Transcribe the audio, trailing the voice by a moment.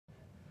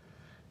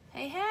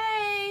Hey,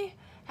 hey!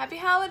 Happy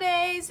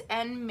holidays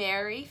and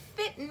Merry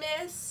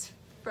Fitness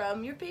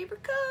from your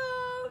favorite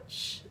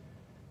coach.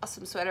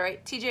 Awesome sweater,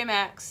 right? TJ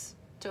Maxx.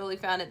 Totally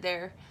found it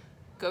there.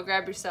 Go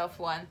grab yourself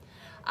one.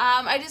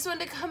 I just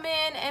wanted to come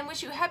in and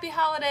wish you happy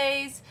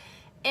holidays,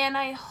 and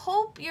I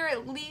hope you're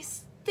at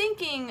least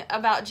thinking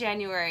about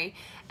January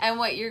and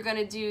what you're going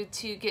to do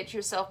to get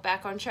yourself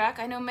back on track.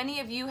 I know many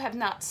of you have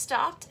not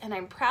stopped, and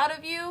I'm proud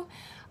of you.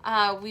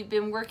 We've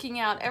been working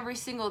out every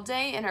single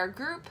day in our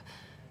group.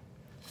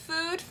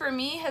 Food for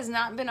me has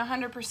not been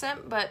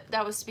 100%, but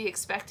that was to be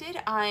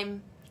expected.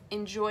 I'm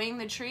enjoying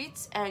the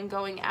treats and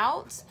going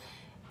out,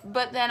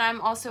 but then I'm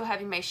also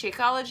having my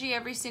Shakeology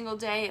every single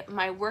day.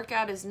 My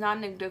workout is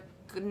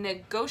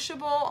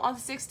non-negotiable on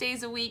 6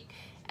 days a week,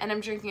 and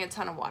I'm drinking a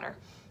ton of water.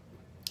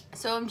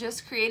 So I'm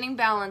just creating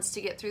balance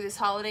to get through this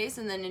holidays,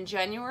 and then in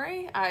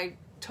January, I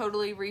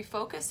totally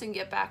refocus and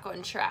get back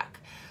on track.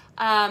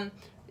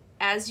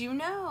 As you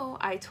know,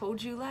 I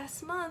told you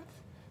last month,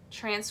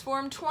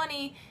 Transform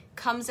 20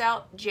 comes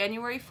out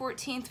January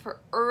 14th for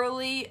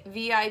early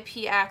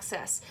VIP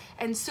access.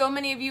 And so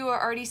many of you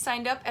are already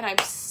signed up, and I'm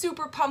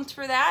super pumped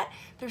for that.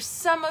 There's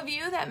some of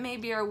you that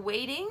maybe are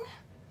waiting.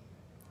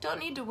 Don't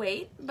need to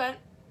wait, but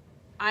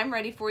I'm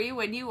ready for you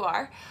when you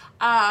are.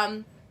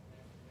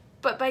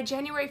 But by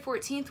January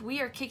 14th, we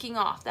are kicking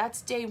off.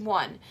 That's day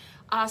one.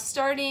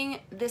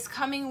 Starting this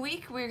coming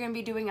week, we're going to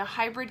be doing a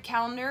hybrid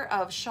calendar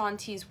of Shaun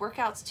T's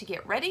workouts to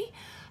get ready.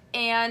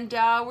 And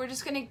we're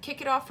just going to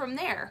kick it off from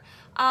there.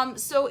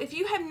 So if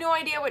you have no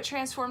idea what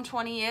Transform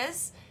 20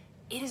 is,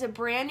 it is a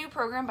brand new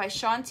program by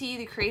Shaun T,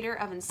 the creator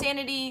of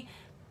Insanity,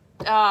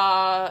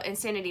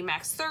 Insanity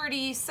Max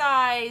 30,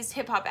 Size,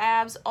 Hip Hop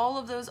Abs, all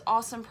of those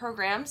awesome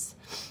programs.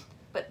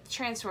 But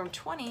Transform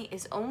 20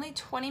 is only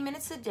 20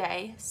 minutes a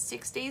day,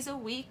 6 days a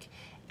week,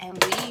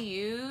 and we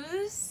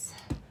use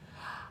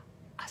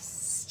a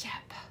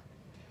step.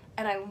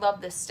 And I love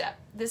this step.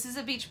 This is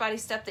a Beachbody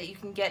step that you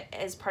can get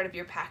as part of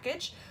your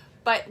package.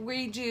 But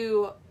we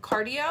do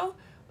cardio,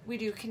 we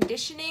do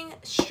conditioning,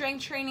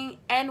 strength training,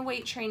 and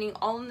weight training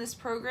all in this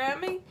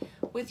programming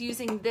with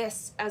using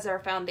this as our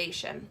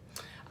foundation.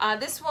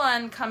 This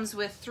one comes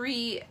with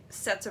 3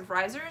 sets of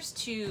risers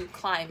to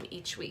climb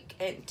each week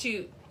and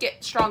to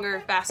get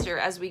stronger faster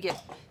as we get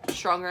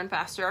stronger and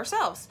faster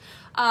ourselves.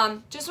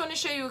 Just want to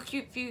show you a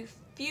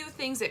few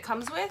things it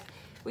comes with.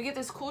 We get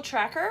this cool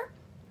tracker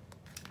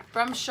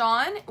from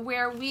Shaun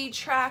where we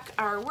track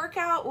our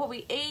workout, what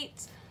we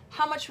ate,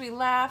 how much we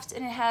laughed,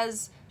 and it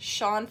has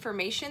Shaun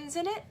formations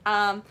in it.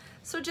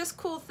 So just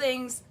cool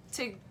things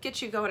to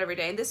get you going every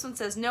day. And this one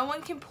says, no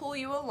one can pull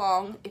you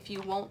along if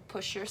you won't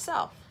push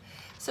yourself.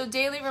 So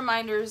daily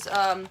reminders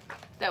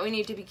that we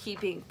need to be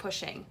keeping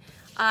pushing.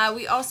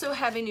 We also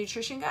have a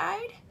nutrition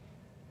guide,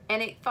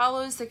 and it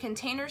follows the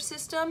container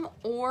system,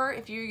 or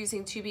if you're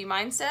using 2B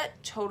Mindset,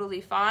 totally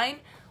fine.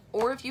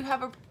 Or if you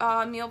have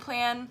a meal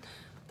plan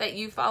that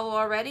you follow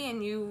already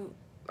and you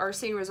are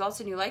seeing results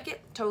and you like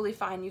it, totally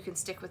fine, you can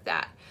stick with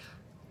that.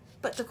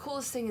 But the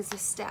coolest thing is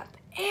this step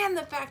and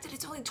the fact that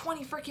it's only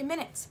 20 freaking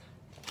minutes.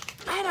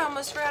 I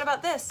almost forgot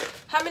about this.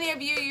 How many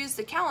of you use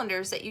the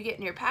calendars that you get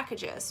in your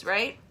packages,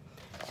 right?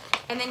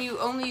 And then you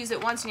only use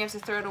it once and you have to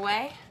throw it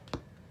away?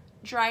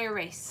 Dry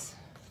erase.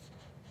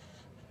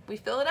 We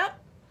fill it up,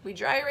 we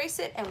dry erase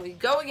it, and we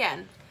go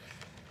again.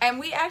 And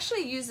we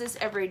actually use this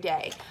every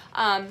day.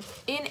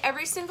 In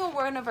every single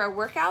one of our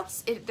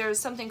workouts, there's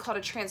something called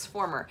a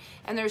transformer.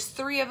 And there's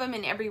 3 of them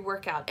in every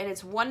workout. And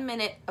it's 1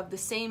 minute of the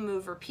same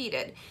move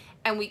repeated.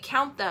 And we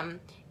count them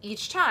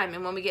each time.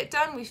 And when we get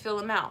done, we fill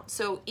them out.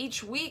 So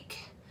each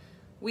week,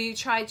 we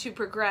try to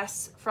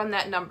progress from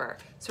that number.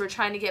 So we're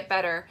trying to get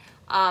better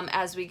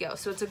as we go.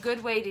 So it's a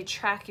good way to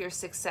track your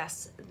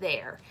success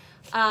there.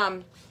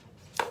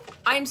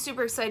 I'm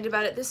super excited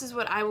about it. This is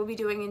what I will be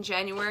doing in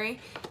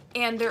January.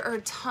 And there are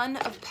a ton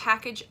of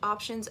package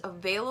options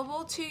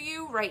available to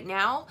you right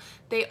now.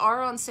 They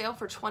are on sale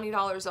for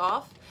 $20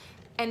 off.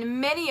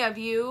 And many of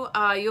you,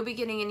 you'll be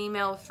getting an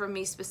email from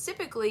me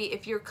specifically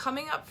if you're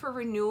coming up for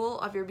renewal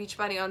of your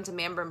Beachbody On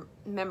Demand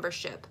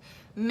membership.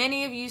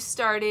 Many of you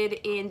started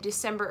in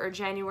December or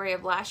January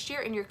of last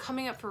year, and you're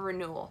coming up for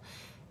renewal.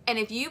 And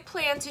if you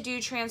plan to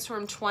do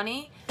Transform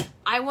 20,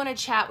 I want to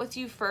chat with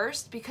you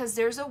first, because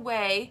there's a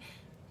way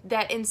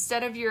that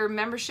instead of your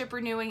membership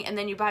renewing and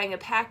then you buying a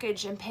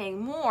package and paying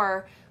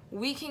more,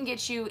 we can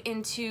get you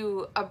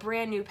into a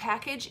brand new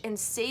package and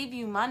save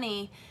you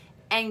money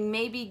and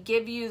maybe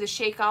give you the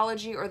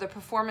Shakeology or the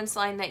performance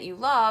line that you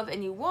love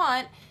and you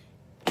want.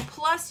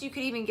 Plus, you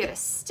could even get a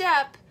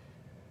step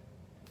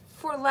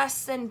for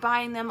less than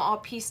buying them all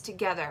pieced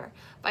together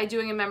by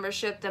doing a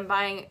membership, then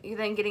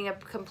getting a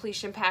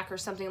completion pack or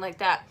something like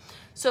that.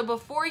 So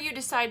before you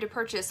decide to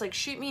purchase, like,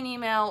 shoot me an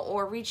email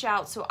or reach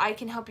out so I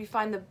can help you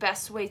find the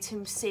best way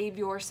to save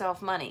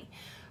yourself money,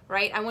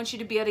 right? I want you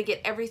to be able to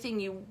get everything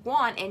you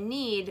want and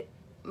need.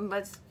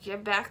 Let's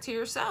get back to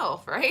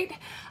yourself, right?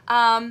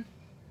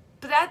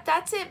 But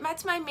that's it.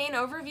 That's my main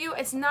overview.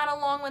 It's not a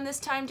long one this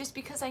time just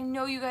because I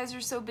know you guys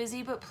are so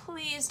busy, but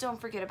please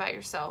don't forget about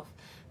yourself.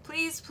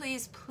 please,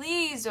 please,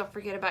 please don't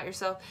forget about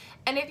yourself.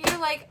 And if you're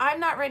like, I'm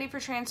not ready for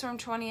Transform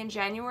 20 in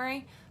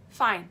January,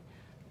 fine.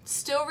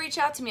 Still reach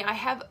out to me. I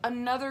have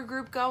another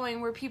group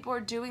going where people are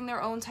doing their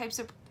own types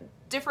of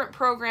different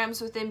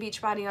programs within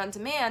Beachbody On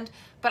Demand,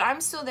 but I'm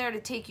still there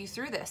to take you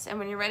through this. And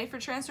when you're ready for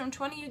Transform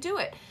 20, you do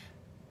it.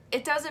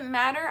 It doesn't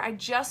matter. I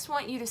just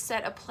want you to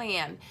set a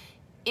plan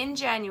in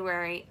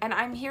January, and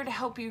I'm here to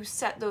help you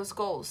set those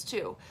goals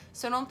too.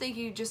 So don't think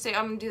you just say,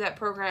 I'm gonna do that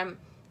program.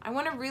 I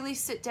wanna really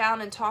sit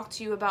down and talk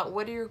to you about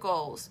what are your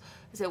goals.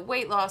 Is it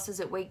weight loss? Is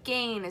it weight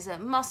gain? Is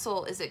it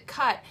muscle? Is it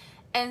cut?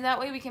 And that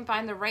way we can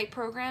find the right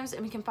programs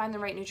and we can find the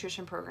right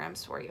nutrition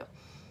programs for you.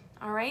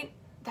 All right,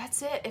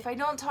 that's it. If I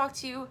don't talk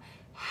to you,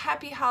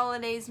 happy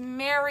holidays,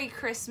 Merry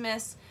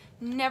Christmas.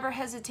 Never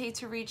hesitate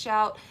to reach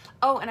out.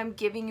 Oh, and I'm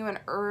giving you an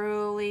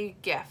early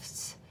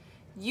gift.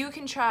 You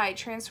can try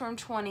Transform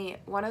 20,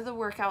 one of the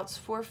workouts,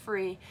 for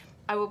free.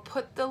 I will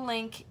put the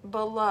link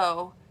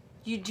below.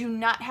 You do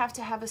not have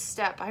to have a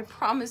step. I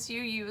promise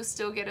you, you will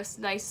still get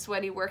a nice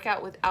sweaty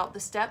workout without the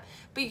step,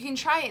 but you can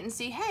try it and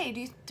see, hey,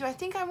 do I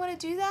think I want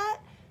to do that?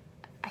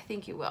 I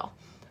think you will.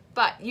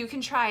 But you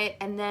can try it,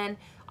 and then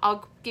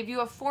I'll give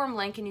you a form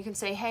link and you can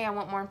say, hey, I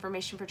want more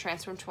information for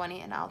Transform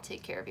 20, and I'll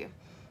take care of you.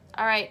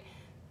 All right,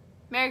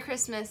 Merry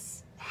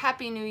Christmas,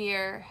 Happy New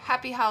Year,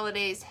 Happy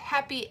Holidays,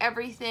 happy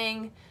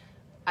everything.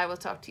 I will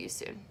talk to you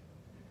soon.